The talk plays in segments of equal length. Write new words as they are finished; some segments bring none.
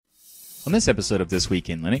On this episode of This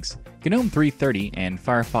Week in Linux, GNOME 3.30 and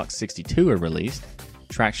Firefox 62 are released.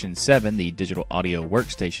 Tracktion 7, the digital audio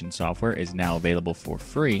workstation software, is now available for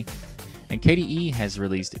free. And KDE has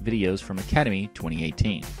released videos from Akademy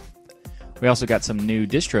 2018. We also got some new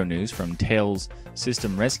distro news from Tails,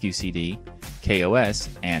 SystemRescueCD, KaOS,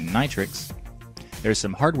 and Nitrux. There's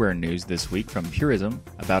some hardware news this week from Purism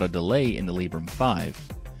about a delay in the Librem 5.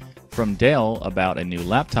 From Dell about a new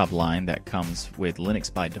laptop line that comes with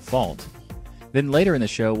Linux by default. Then later in the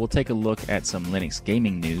show, we'll take a look at some Linux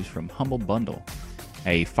gaming news from Humble Bundle,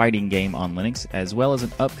 a fighting game on Linux, as well as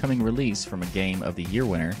an upcoming release from a Game of the Year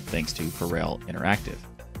winner thanks to Pharrell Interactive.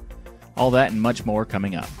 All that and much more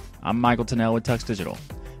coming up. I'm Michael Tennell with Tux Digital,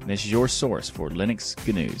 and this is your source for Linux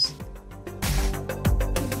news.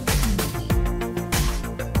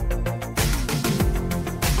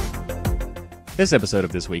 This episode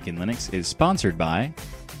of This Week in Linux is sponsored by,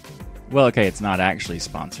 well, okay, it's not actually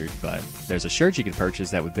sponsored, but there's a shirt you can purchase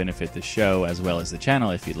that would benefit the show as well as the channel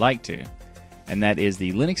if you'd like to, and that is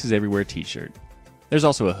the Linux is Everywhere t-shirt. There's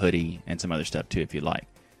also a hoodie and some other stuff too if you'd like.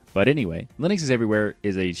 But anyway, Linux is Everywhere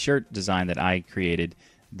is a shirt design that I created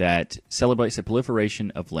that celebrates the proliferation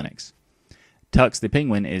of Linux. Tux the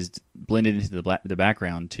Penguin is blended into the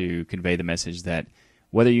background to convey the message that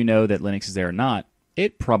whether you know that Linux is there or not,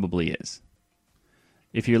 it probably is.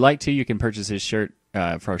 If you'd like to, you can purchase his shirt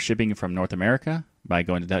for shipping from North America by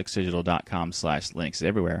going to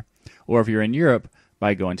tuxdigital.com/LinuxIsEverywhere, or if you're in Europe,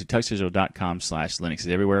 by going to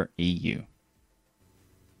tuxdigital.com/LinuxIsEverywhere.eu.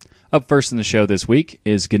 Up first in the show this week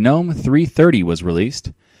is GNOME 3.30 was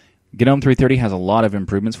released. GNOME 3.30 has a lot of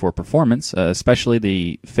improvements for performance, especially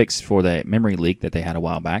the fix for the memory leak that they had a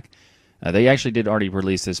while back. They actually did already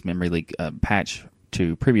release this memory leak patch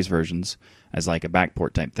to previous versions as like a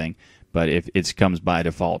backport type thing, but it comes by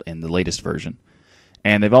default in the latest version.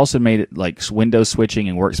 And they've also made it like window switching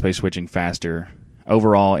and workspace switching faster,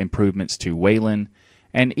 overall improvements to Wayland,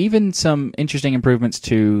 and even some interesting improvements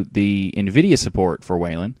to the NVIDIA support for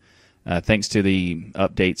Wayland, thanks to the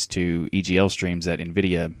updates to EGL streams that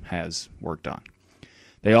NVIDIA has worked on.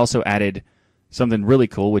 They also added something really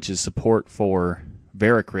cool, which is support for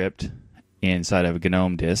VeraCrypt inside of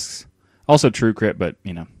GNOME disks. Also TrueCrypt, but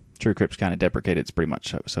TrueCrypt's kind of deprecated. It's pretty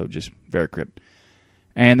much so just VeraCrypt.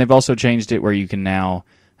 And they've also changed it where you can now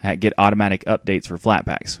get automatic updates for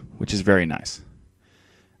Flatpaks, which is very nice.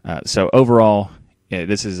 So overall,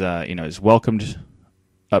 this is is welcomed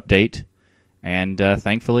update, and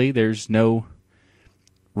thankfully there's no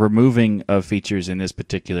removing of features in this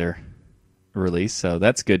particular release, so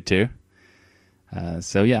that's good too.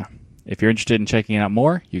 So yeah, if you're interested in checking out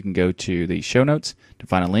more, you can go to the show notes to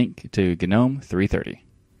find a link to GNOME 3.30.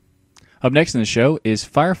 Up next in the show is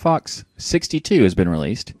Firefox 62 has been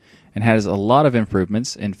released and has a lot of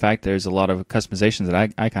improvements. In fact, there's a lot of customizations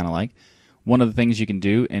that I kind of like. One of the things you can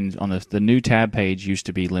do, and on the new tab page used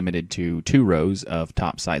to be limited to 2 rows of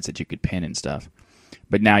top sites that you could pin and stuff,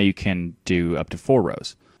 but now you can do up to 4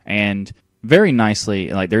 rows. And very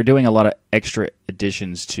nicely, like they're doing a lot of extra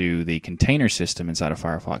additions to the container system inside of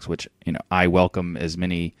Firefox, which I welcome as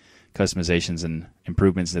many customizations and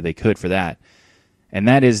improvements that they could for that. And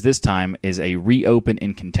that is, this time, is a reopen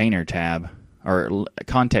in container tab, or a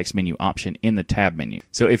context menu option in the tab menu.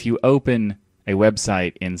 So if you open a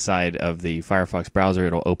website inside of the Firefox browser,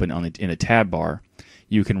 it'll open in the tab bar.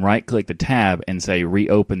 You can right-click the tab and say,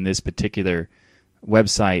 reopen this particular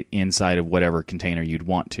website inside of whatever container you'd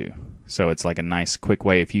want to. So it's like a nice, quick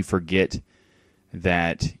way. If you forget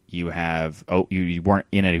that you weren't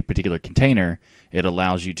in a particular container, it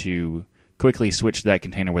allows you to quickly switch to that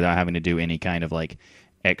container without having to do any kind of like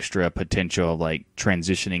extra potential like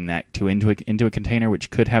transitioning that into a container, which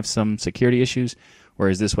could have some security issues.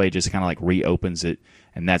 Whereas this way, it just kind of like reopens it,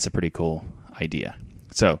 and that's a pretty cool idea.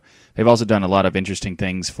 So they've also done a lot of interesting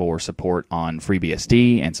things for support on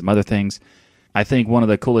FreeBSD and some other things. I think one of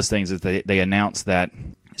the coolest things is they announced that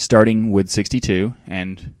starting with 62,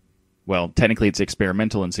 and well, technically it's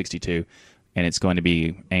experimental in 62. And it's going to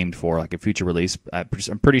be aimed for like a future release. I'm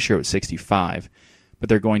pretty sure it was 65, but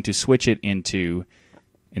they're going to switch it into,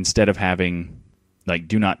 instead of having like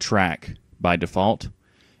do not track by default,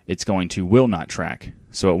 it's going to will not track.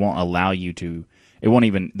 So it won't allow you to,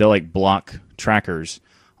 they'll like block trackers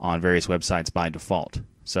on various websites by default.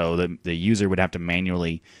 So the user would have to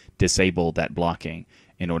manually disable that blocking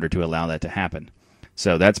in order to allow that to happen.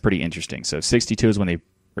 So that's pretty interesting. So 62 is when they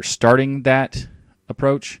are starting that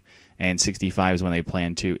approach. And 65 is when they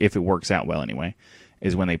plan to, if it works out well anyway,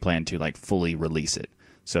 is when they plan to like fully release it.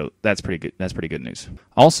 So that's pretty good. That's pretty good news.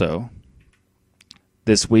 Also,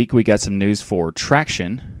 this week we got some news for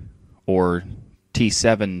Tracktion, or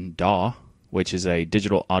T7 DAW, which is a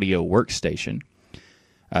digital audio workstation.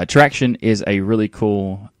 Tracktion is a really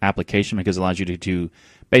cool application because it allows you to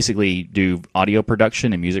basically do audio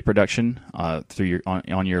production and music production through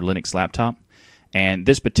on your Linux laptop. And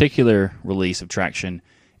this particular release of Tracktion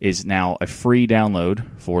is now a free download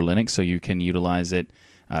for Linux, so you can utilize it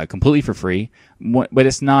completely for free. But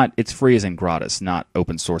it's free as in gratis, not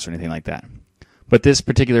open source or anything like that. But this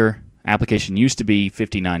particular application used to be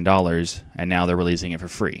 $59, and now they're releasing it for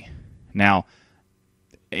free. Now,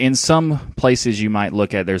 in some places you might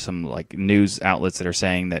look at, there's some like news outlets that are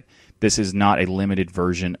saying that this is not a limited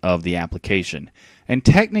version of the application. And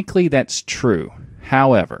technically that's true.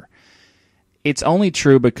 However, it's only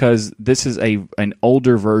true because this is an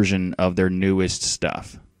older version of their newest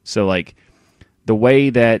stuff. So like the way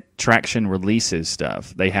that Tracktion releases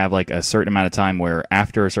stuff, they have like a certain amount of time where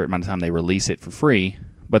after a certain amount of time they release it for free,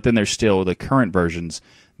 but then there's still the current versions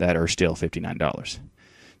that are still $59.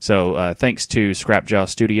 So thanks to Scrapjaw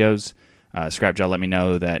Studios, Scrapjaw let me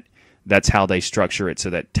know that that's how they structure it, so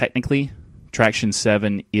that technically Tracktion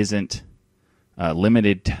 7 isn't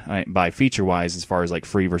limited by feature-wise as far as like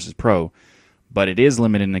free versus pro, but it is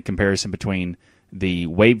limited in the comparison between the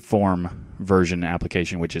waveform version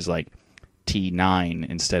application, which is like T9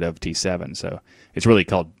 instead of T7. So it's really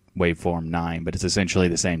called Waveform 9, but it's essentially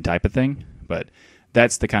the same type of thing. But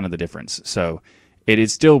that's the kind of the difference. So it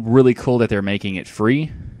is still really cool that they're making it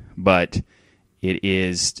free, but it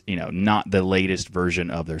is, not the latest version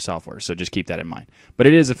of their software. So just keep that in mind. But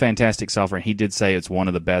it is a fantastic software, and he did say it's one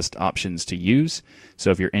of the best options to use. So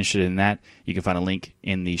if you're interested in that, you can find a link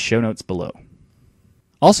in the show notes below.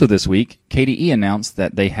 Also this week, KDE announced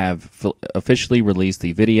that they have officially released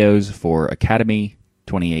the videos for Akademy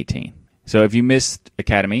 2018. So if you missed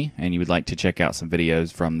Akademy and you would like to check out some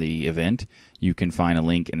videos from the event, you can find a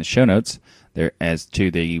link in the show notes there as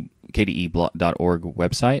to the kde.org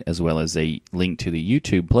website, as well as a link to the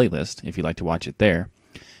YouTube playlist if you'd like to watch it there.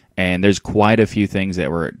 And there's quite a few things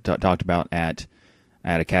that were talked about at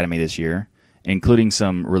Akademy this year, including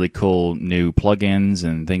some really cool new plugins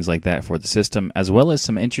and things like that for the system, as well as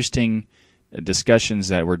some interesting discussions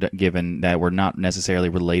that were given that were not necessarily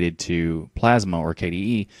related to Plasma or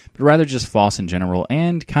KDE, but rather just FOSS in general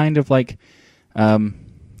and kind of like,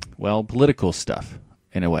 political stuff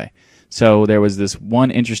in a way. So there was this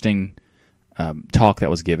one interesting talk that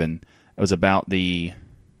was given. It was about the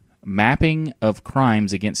mapping of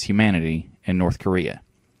crimes against humanity in North Korea.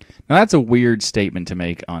 Now, that's a weird statement to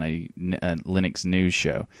make on a Linux news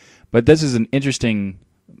show, but this is an interesting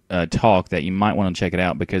talk that you might want to check it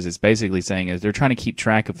out, because it's basically saying is they're trying to keep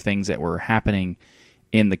track of things that were happening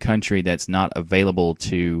in the country that's not available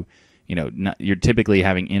to, you're typically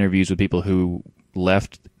having interviews with people who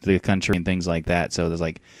left the country and things like that. So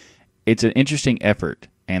there's it's an interesting effort,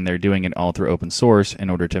 and they're doing it all through open source in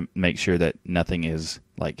order to make sure that nothing is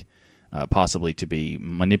possibly to be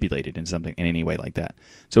manipulated in any way like that.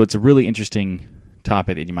 So it's a really interesting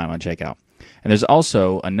topic that you might want to check out. And there's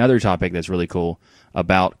also another topic that's really cool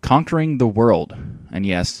about conquering the world. And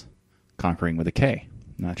yes, conquering with a K,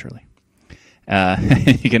 naturally.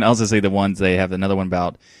 You can also see they have another one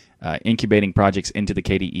about incubating projects into the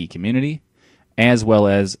KDE community, as well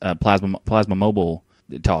as Plasma Mobile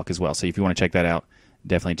talk as well. So if you want to check that out,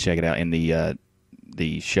 definitely check it out in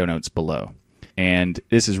the show notes below. And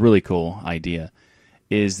this is really cool idea,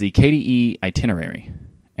 is the KDE itinerary.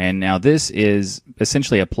 And now this is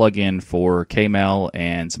essentially a plugin for KMail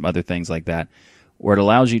and some other things like that, where it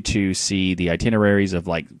allows you to see the itineraries of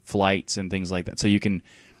flights and things like that. So you can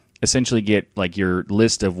essentially get your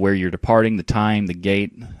list of where you're departing, the time, the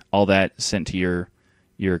gate, all that sent to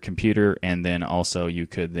your computer, and then also you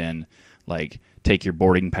could then take your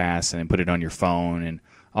boarding pass and put it on your phone and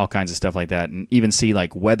all kinds of stuff like that, and even see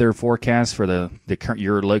weather forecasts for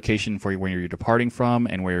your location for where you're departing from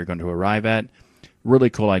and where you're going to arrive at. Really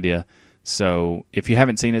cool idea. So if you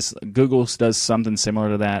haven't seen this, Google does something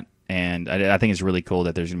similar to that, and I think it's really cool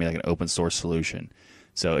that there's going to be an open source solution.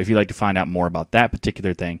 So if you'd like to find out more about that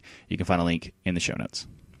particular thing, you can find a link in the show notes.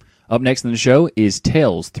 Up next in the show is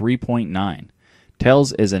Tails 3.9.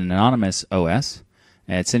 Tails is an anonymous OS,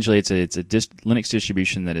 and essentially it's a Linux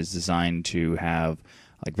distribution that is designed to have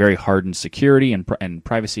very hardened security and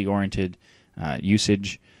privacy-oriented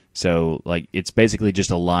usage. So it's basically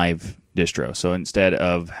just a live distro. So instead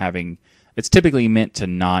of it's typically meant to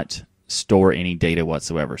not store any data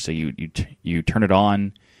whatsoever. So you turn it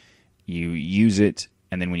on, you use it,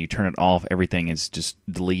 and then when you turn it off, everything is just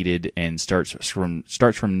deleted and starts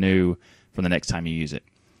from new from the next time you use it.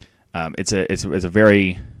 It's a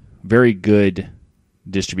very, very good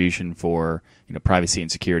distribution for privacy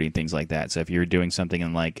and security and things like that. So if you're doing something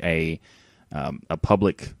in a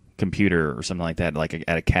public computer or something like that, like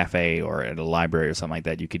at a cafe or at a library or something like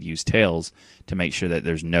that, you could use Tails to make sure that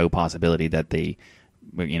there's no possibility that the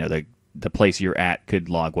place you're at could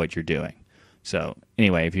log what you're doing. So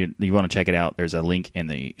anyway, if you want to check it out, there's a link in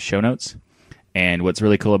the show notes. And what's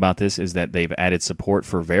really cool about this is that they've added support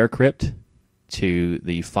for Vercrypt to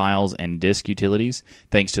the files and disk utilities,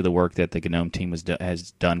 thanks to the work that the GNOME team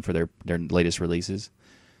has done for their latest releases.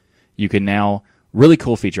 You can now, really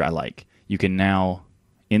cool feature I like, you can now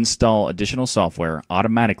install additional software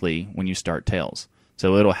automatically when you start Tails.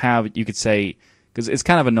 So it'll have, you could say, because it's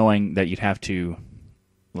kind of annoying that you'd have to,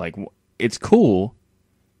 like, it's cool,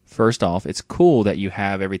 first off, it's cool that you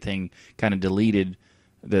have everything kind of deleted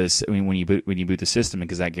when you boot the system,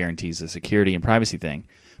 because that guarantees the security and privacy thing.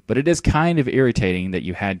 But it is kind of irritating that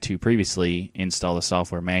you had to previously install the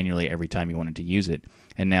software manually every time you wanted to use it.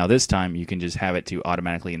 And now this time you can just have it to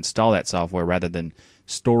automatically install that software rather than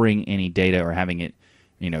storing any data or having it,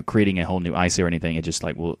 creating a whole new ISO or anything. It just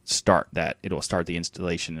will start that. It'll start the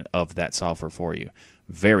installation of that software for you.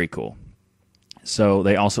 Very cool. So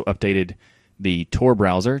they also updated the Tor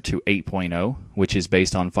browser to 8.0, which is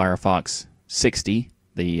based on Firefox 60,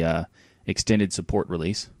 the extended support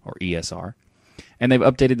release, or ESR. And they've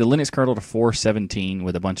updated the Linux kernel to 4.17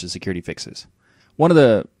 with a bunch of security fixes. One of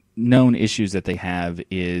the known issues that they have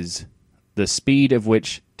is the speed of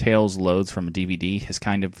which Tails loads from a DVD has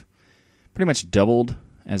kind of pretty much doubled,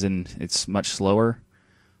 as in it's much slower.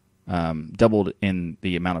 Doubled in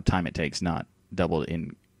the amount of time it takes, not doubled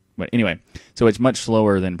in... But anyway, so it's much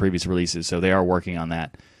slower than previous releases, so they are working on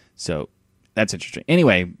that. So that's interesting.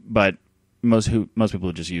 Anyway, but most people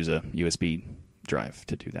would just use a USB drive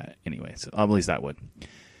to do that anyway, so at least that would.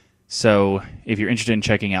 So if you're interested in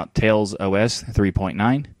checking out Tails OS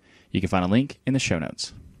 3.9, you can find a link in the show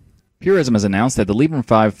notes. Purism has announced that the Librem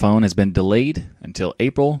 5 phone has been delayed until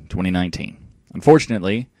April 2019.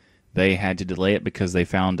 Unfortunately, they had to delay it because they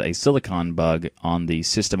found a silicon bug on the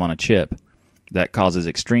system on a chip that causes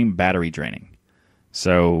extreme battery draining.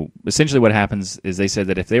 So essentially what happens is they said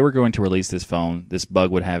that if they were going to release this phone, this bug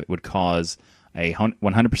would cause a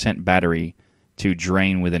 100% battery to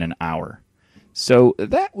drain within an hour. So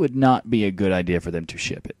that would not be a good idea for them to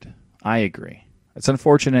ship it. I agree. It's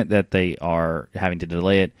unfortunate that they are having to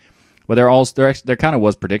delay it. But there kind of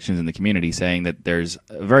was predictions in the community saying that there's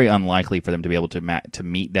very unlikely for them to be able to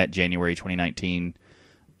meet that January 2019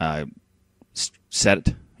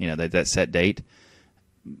 set, that set date.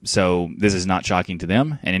 So this is not shocking to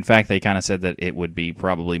them. And in fact, they kind of said that it would be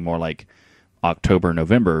probably more like October,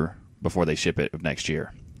 November before they ship it of next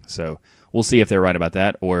year. So we'll see if they're right about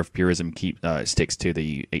that, or if Purism sticks to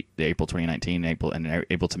the April 2019 and are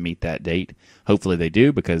able to meet that date. Hopefully they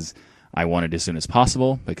do, because I want it as soon as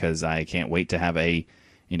possible, because I can't wait to have a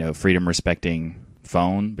freedom-respecting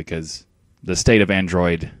phone, because the state of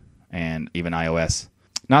Android and even iOS,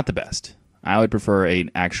 not the best. I would prefer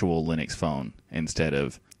an actual Linux phone instead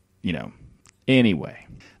of, anyway.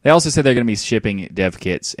 They also said they're going to be shipping dev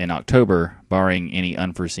kits in October, barring any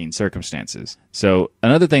unforeseen circumstances. So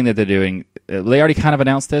another thing that they're doing, they already kind of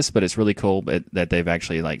announced this, but it's really cool that they've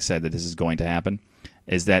actually said that this is going to happen,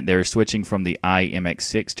 is that they're switching from the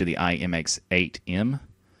iMX6 to the iMX8M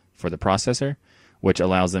for the processor, which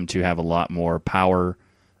allows them to have a lot more power,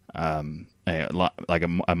 a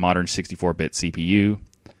modern 64-bit CPU,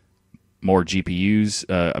 more GPU's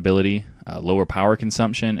ability, lower power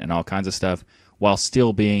consumption, and all kinds of stuff, while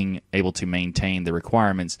still being able to maintain the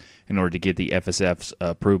requirements in order to get the FSF's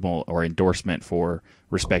approval or endorsement for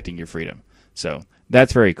respecting your freedom. So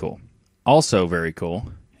that's very cool. Also very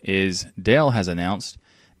cool is Dell has announced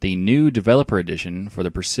the new developer edition for the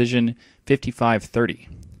Precision 5530.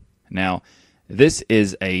 Now, this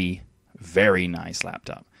is a very nice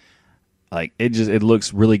laptop. It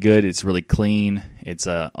looks really good. It's really clean. It's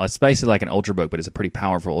basically like an Ultrabook, but it's a pretty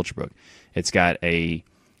powerful Ultrabook. It's got a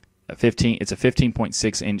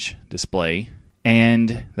 15.6 inch display,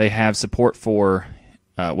 and they have support for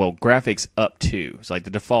graphics up to. So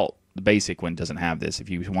the basic one doesn't have this. If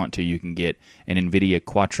you want to, you can get an NVIDIA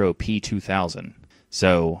Quattro P2000.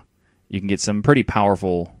 So you can get some pretty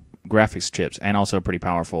powerful graphics chips and also pretty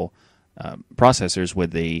powerful processors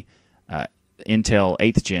with the Intel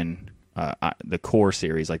 8th gen, the Core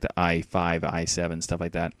series, like the i5, i7, stuff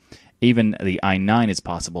like that. Even the i9 is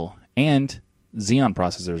possible, and Xeon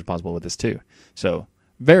processors are possible with this too. So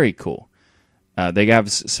very cool. They have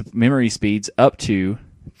memory speeds up to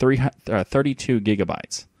 32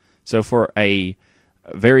 gigabytes. So for a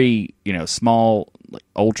very small,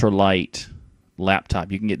 ultralight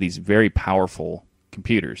laptop, you can get these very powerful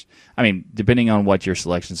computers. I mean, depending on what your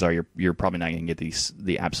selections are, you're probably not going to get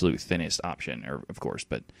the absolute thinnest option, of course.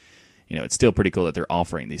 But it's still pretty cool that they're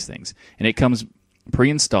offering these things. And it comes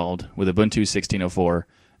pre-installed with Ubuntu 16.04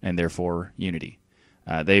 and therefore Unity.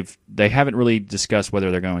 They haven't really discussed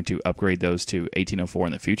whether they're going to upgrade those to 18.04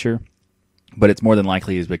 in the future, but it's more than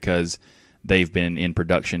likely is because they've been in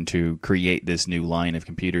production to create this new line of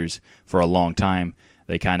computers for a long time.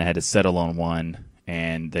 They kind of had to settle on one,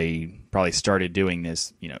 and they probably started doing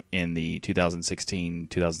this, in the 2016,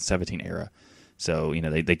 2017 era. So,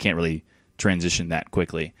 they can't really transition that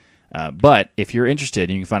quickly. But if you're interested,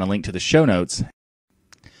 you can find a link to the show notes.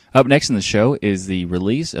 Up next in the show is the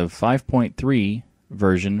release of 5.3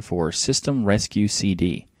 version for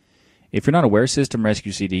SystemRescueCD. If you're not aware,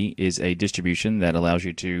 SystemRescueCD is a distribution that allows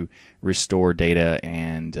you to restore data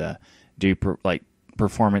and do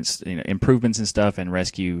performance improvements and stuff, and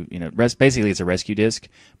rescue. Basically it's a rescue disk,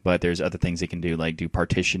 but there's other things it can do, like do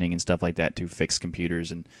partitioning and stuff like that to fix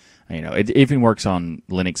computers, and it even works on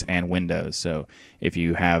Linux and Windows. So if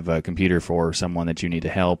you have a computer for someone that you need to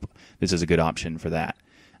help, this is a good option for that.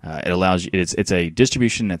 It allows you. It's a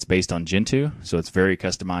distribution that's based on Gentoo, so it's very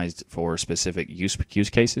customized for specific use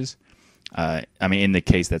cases. In the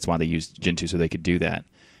case, that's why they used Gentoo, so they could do that.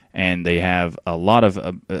 And they have a lot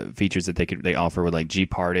of features that they offer with, like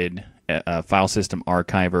gparted, file system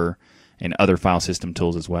archiver, and other file system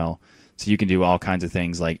tools as well. So you can do all kinds of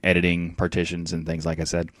things like editing partitions and things, like I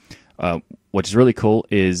said. What is really cool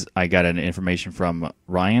is I got an information from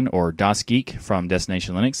Ryan, or Das Geek from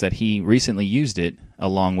Destination Linux, that he recently used it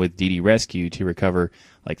along with tdrescue to recover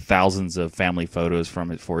like thousands of family photos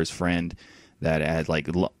for his friend that had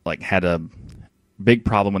had a big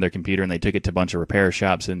problem with their computer, and they took it to a bunch of repair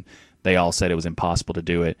shops, and they all said it was impossible to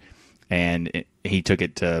do it. And he took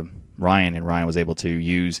it to Ryan, and Ryan was able to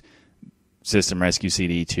use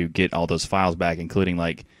SystemRescueCD to get all those files back, including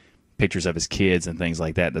like pictures of his kids and things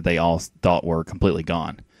like that they all thought were completely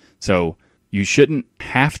gone. So you shouldn't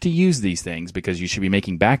have to use these things because you should be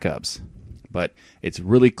making backups. But it's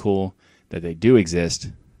really cool that they do exist,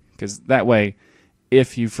 because that way,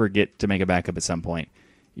 if you forget to make a backup at some point,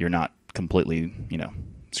 you're not completely,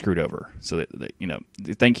 screwed over. So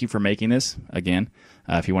thank you for making this again.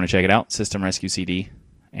 If you want to check it out, SystemRescueCD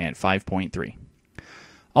and 5.3.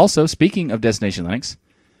 Also, speaking of Destination Linux,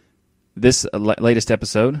 this latest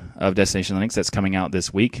episode of Destination Linux that's coming out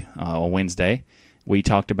this week on Wednesday, we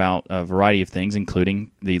talked about a variety of things,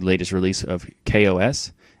 including the latest release of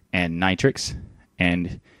KaOS and Nitrux.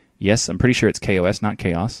 And yes, I'm pretty sure it's KaOS, not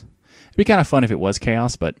Chaos. It'd be kind of fun if it was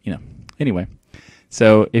Chaos, but anyway.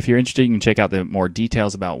 So if you're interested, you can check out the more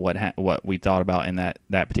details about what we thought about in that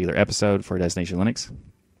particular episode for Destination Linux.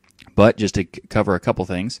 But just to cover a couple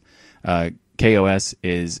things, KaOS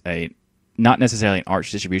is not necessarily an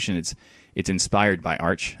Arch distribution. It's inspired by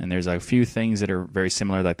Arch, and there's a few things that are very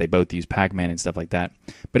similar, like they both use Pacman and stuff like that.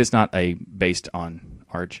 But it's not based on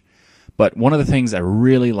Arch. But one of the things I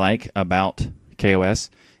really like about KaOS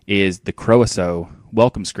is the KaOS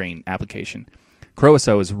welcome screen application.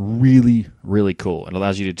 KaOS is really, really cool. It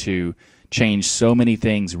allows you to change so many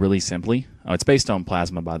things really simply. It's based on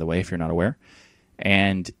Plasma, by the way, if you're not aware.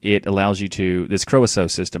 And it allows you to, this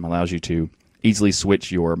KaOS system allows you to easily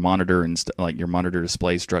switch your monitor and like your monitor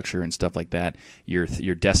display structure and stuff like that, your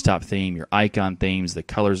desktop theme, your icon themes, the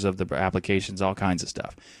colors of the applications, all kinds of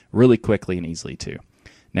stuff, really quickly and easily too.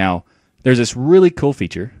 Now, there's this really cool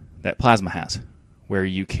feature that Plasma has, where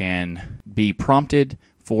you can be prompted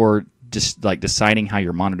for just like deciding how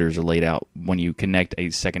your monitors are laid out when you connect a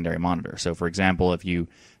secondary monitor. So, for example, if you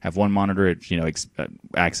have one monitor, it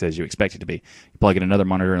acts as you expect it to be. You plug in another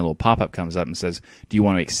monitor, and a little pop-up comes up and says, "Do you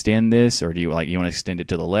want to extend this, or do you want to extend it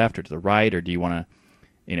to the left or to the right, or do you want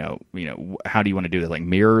to, how do you want to do that? Like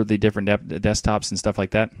mirror the different desktops and stuff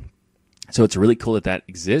like that." So it's really cool that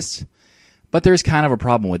exists, but there's kind of a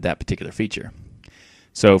problem with that particular feature.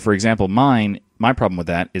 So, for example, my problem with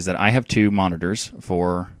that is that I have two monitors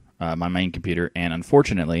for my main computer, and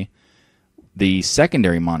unfortunately, the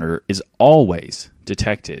secondary monitor is always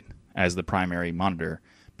detected as the primary monitor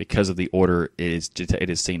because of the order it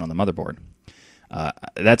is seen on the motherboard.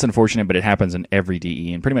 That's unfortunate, but it happens in every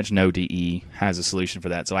DE, and pretty much no DE has a solution for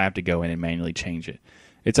that, so I have to go in and manually change it.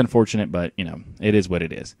 It's unfortunate, but it is what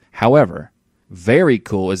it is. However, very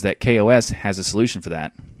cool is that KaOS has a solution for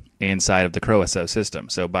that inside of the KaOS system.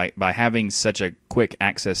 So by having such a quick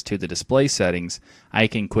access to the display settings, I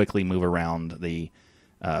can quickly move around the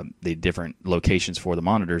different locations for the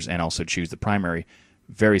monitors and also choose the primary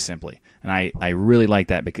very simply. And I really like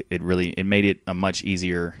that because it made it a much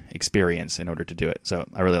easier experience in order to do it. So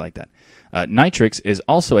I really like that. Nitrux is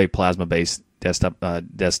also a Plasma-based desktop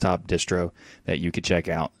distro that you could check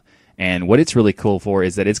out. And what it's really cool for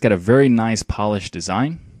is that it's got a very nice polished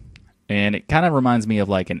design. and it kind of reminds me of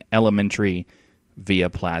like an elementary via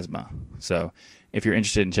Plasma. So if you're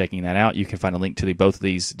interested in checking that out, you can find a link to both of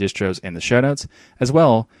these distros in the show notes, as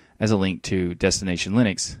well as a link to Destination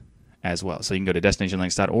Linux as well. So you can go to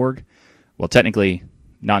destinationlinux.org. Well, technically,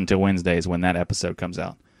 not until Wednesday is when that episode comes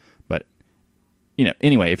out. But,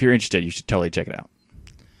 anyway, if you're interested, you should totally check it out.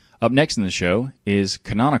 Up next in the show is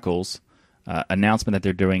Canonical's announcement that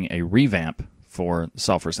they're doing a revamp for the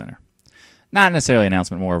Software Center. Not necessarily an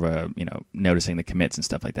announcement, more of a, noticing the commits and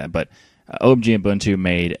stuff like that. But OMG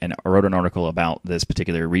Ubuntu wrote an article about this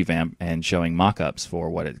particular revamp and showing mock-ups for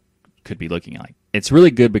what it could be looking like. It's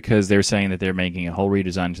really good because they're saying that they're making a whole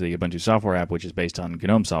redesign to the Ubuntu software app, which is based on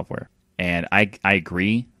GNOME software. And I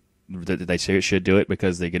agree that they should do it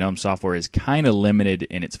because the GNOME software is kind of limited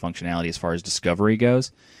in its functionality as far as discovery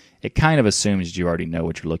goes. It kind of assumes you already know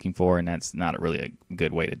what you're looking for, and that's not really a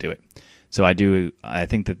good way to do it. So I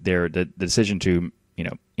think that the decision to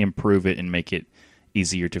improve it and make it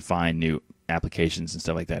easier to find new applications and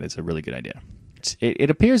stuff like that is a really good idea. It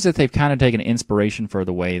appears that they've kind of taken inspiration for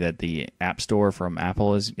the way that the App Store from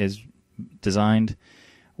Apple is designed,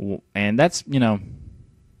 and that's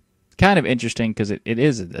kind of interesting because it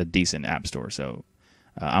is a decent App Store. So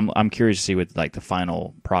I'm curious to see what like the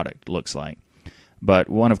final product looks like. But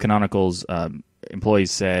one of Canonical's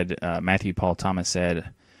employees said, Matthew Paul Thomas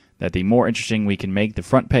said, that the more interesting we can make the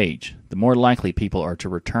front page, the more likely people are to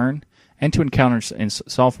return and to encounter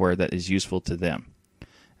software that is useful to them.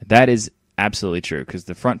 That is absolutely true, because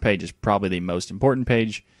the front page is probably the most important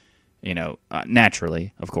page,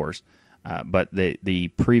 naturally, of course. But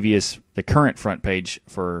the current front page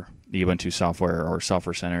for the Ubuntu software or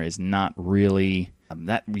Software Center is not really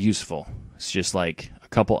that useful. It's just like a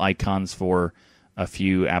couple icons for a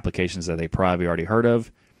few applications that they probably already heard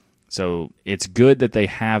of. So it's good that they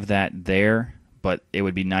have that there, but it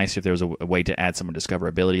would be nice if there was a way to add some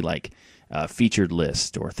discoverability, like featured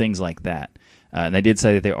list or things like that. And they did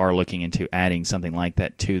say that they are looking into adding something like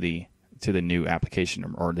that to the new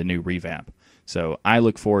application or the new revamp. So I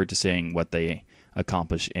look forward to seeing what they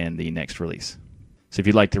accomplish in the next release. So if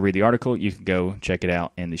you'd like to read the article, you can go check it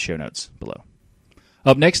out in the show notes below.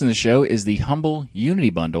 Up next in the show is the Humble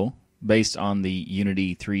Unity bundle based on the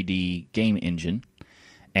Unity 3D game engine.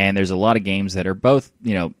 And there's a lot of games that are both,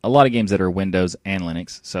 a lot of games that are Windows and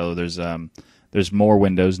Linux. So there's more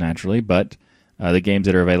Windows naturally, but the games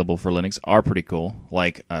that are available for Linux are pretty cool.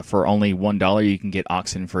 Like for only $1, you can get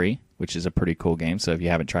Oxenfree, which is a pretty cool game. So if you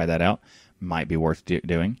haven't tried that out, might be worth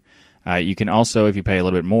doing. You can also, if you pay a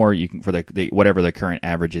little bit more, you can for the whatever the current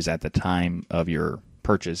average is at the time of your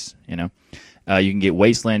purchase. You can get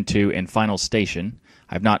Wasteland 2 and Final Station.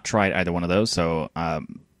 I've not tried either one of those, so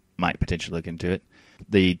might potentially look into it.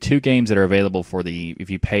 The two games that are available if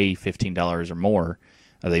you pay $15 or more,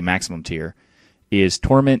 the maximum tier, is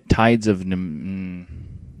Torment Tides of Numenera.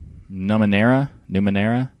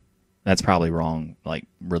 That's probably wrong, like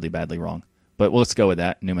really badly wrong. But let's go with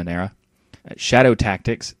that, Numenera. Shadow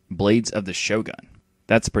Tactics, Blades of the Shogun.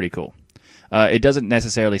 That's pretty cool. It doesn't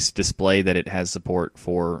necessarily display that it has support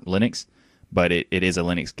for Linux, but it is a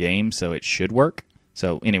Linux game, so it should work.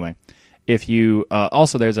 So anyway, if you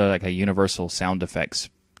also there's a universal sound effects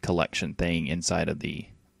collection thing inside of the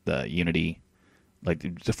Unity,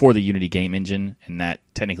 like for the Unity game engine, and that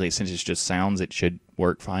technically, since it's just sounds, it should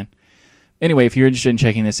work fine. Anyway, if you're interested in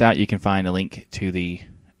checking this out, you can find a link to the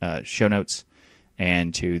show notes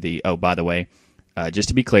and to the. Oh, by the way, just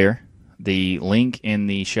to be clear, the link in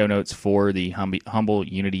the show notes for the Humble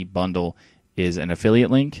Unity bundle is an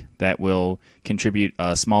affiliate link that will contribute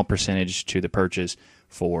a small percentage to the purchase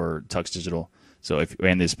for Tux Digital. So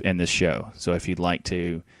and this show. So if you'd like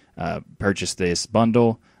to purchase this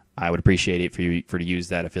bundle, I would appreciate it for you to use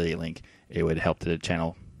that affiliate link. It would help the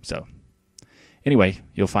channel. So anyway,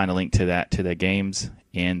 you'll find a link to the games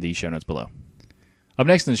in the show notes below. Up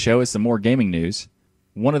next in the show is some more gaming news.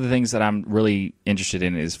 One of the things that I'm really interested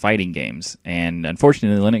in is fighting games, and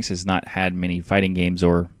unfortunately Linux has not had many fighting games,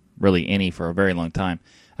 or really any, for a very long time.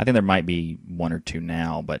 I think there might be one or two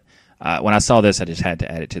now, but when I saw this, I just had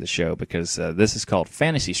to add it to the show because this is called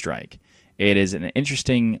Fantasy Strike. It is an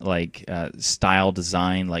interesting style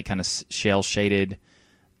design, like kind of cell shaded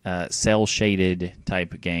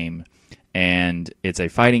type game, and it's a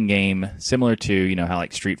fighting game similar to how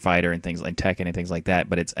like Street Fighter and things like Tekken and things like that,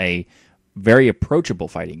 but it's a very approachable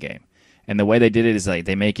fighting game. And the way they did it is like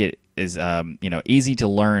they make it is easy to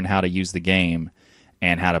learn how to use the game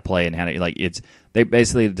and how to play and how to they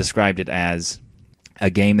basically described it as a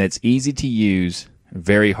game that's easy to use,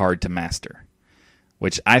 very hard to master,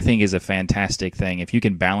 which I think is a fantastic thing. If you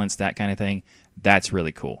can balance that kind of thing, that's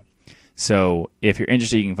really cool. So if you're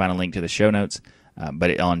interested, you can find a link to the show notes.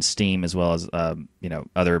 but on Steam as well as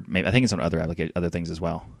other. Maybe, I think it's on other things as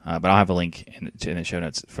well. But I'll have a link in the show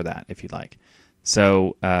notes for that if you'd like.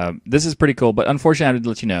 So this is pretty cool. But unfortunately, I had to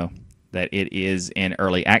let you know that it is in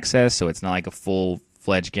early access, so it's not like a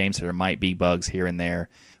full-fledged game. So there might be bugs here and there,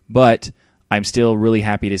 but I'm still really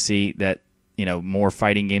happy to see that more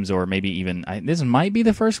fighting games, or maybe even this might be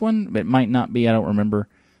the first one, but it might not be. I don't remember.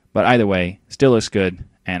 But either way, still looks good,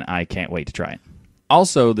 and I can't wait to try it.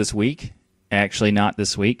 Also this week. Actually, not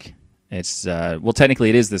this week. It's technically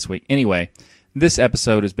it is this week. Anyway, this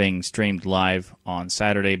episode is being streamed live on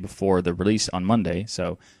Saturday before the release on Monday.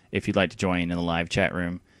 So if you'd like to join in the live chat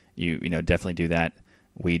room, you definitely do that.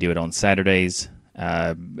 We do it on Saturdays,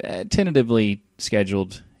 tentatively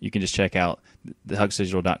scheduled. You can just check out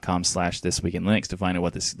thehuxdigital.com/thisweekinlinux to find out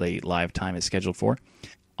what this live time is scheduled for.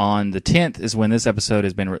 On the 10th is when this episode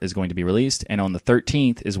is going to be released, and on the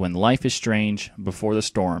 13th is when Life is Strange Before the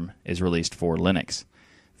Storm is released for Linux.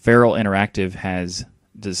 Feral Interactive has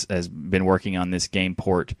been working on this game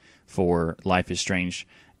port for Life is Strange,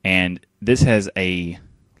 and this has a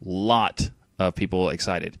lot of people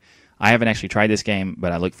excited. I haven't actually tried this game,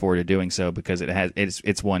 but I look forward to doing so because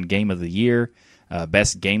it's won Game of the Year,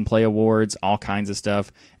 Best Gameplay Awards, all kinds of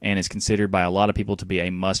stuff, and is considered by a lot of people to be a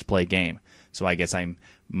must-play game. So I guess I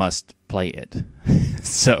must play it.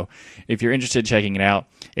 So if you're interested in checking it out,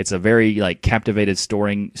 it's a very captivated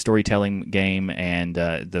storytelling game, and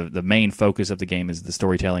the main focus of the game is the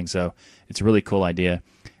storytelling. So it's a really cool idea.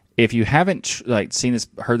 If you haven't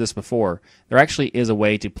heard this before, there actually is a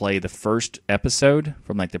way to play the first episode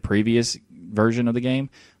from the previous version of the game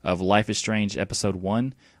of Life is Strange Episode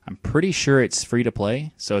 1. I'm pretty sure it's free to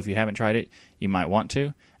play, so if you haven't tried it, you might want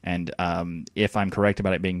to. And if I'm correct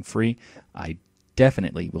about it being free, I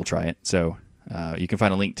definitely will try it. So you can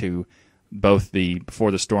find a link to both the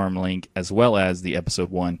Before the Storm link as well as the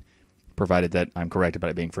Episode 1, provided that I'm correct about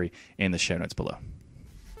it being free, in the show notes below.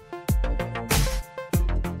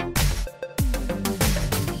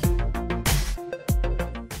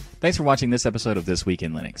 Thanks for watching this episode of This Week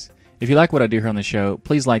in Linux. If you like what I do here on the show,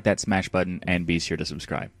 please like that smash button and be sure to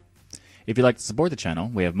subscribe. If you'd like to support the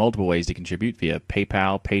channel, we have multiple ways to contribute via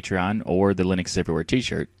PayPal, Patreon, or the Linux Everywhere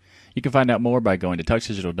t-shirt. You can find out more by going to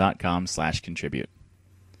tuxdigital.com/contribute.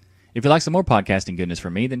 If you'd like some more podcasting goodness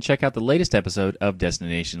from me, then check out the latest episode of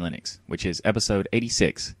Destination Linux, which is episode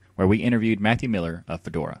 86, where we interviewed Matthew Miller of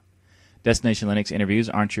Fedora. Destination Linux interviews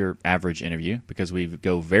aren't your average interview because we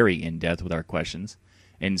go very in-depth with our questions.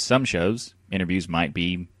 In some shows, interviews might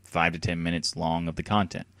be 5 to 10 minutes long of the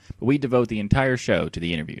content, but we devote the entire show to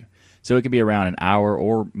the interview. So it could be around an hour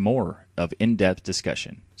or more of in-depth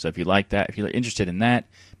discussion. So if you like that, if you're interested in that,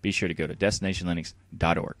 be sure to go to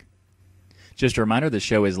destinationlinux.org. Just a reminder, the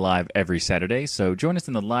show is live every Saturday, so join us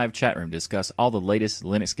in the live chat room to discuss all the latest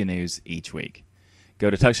Linux news each week.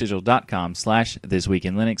 Go to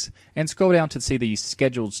tuxdigital.com/thisweekinlinux and scroll down to see the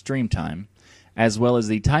scheduled stream time, as well as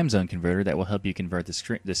the time zone converter that will help you convert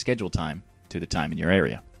the scheduled time to the time in your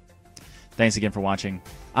area. Thanks again for watching.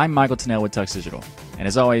 I'm Michael Tennell with Tux Digital, and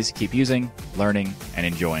as always, keep using, learning, and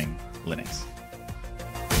enjoying Linux.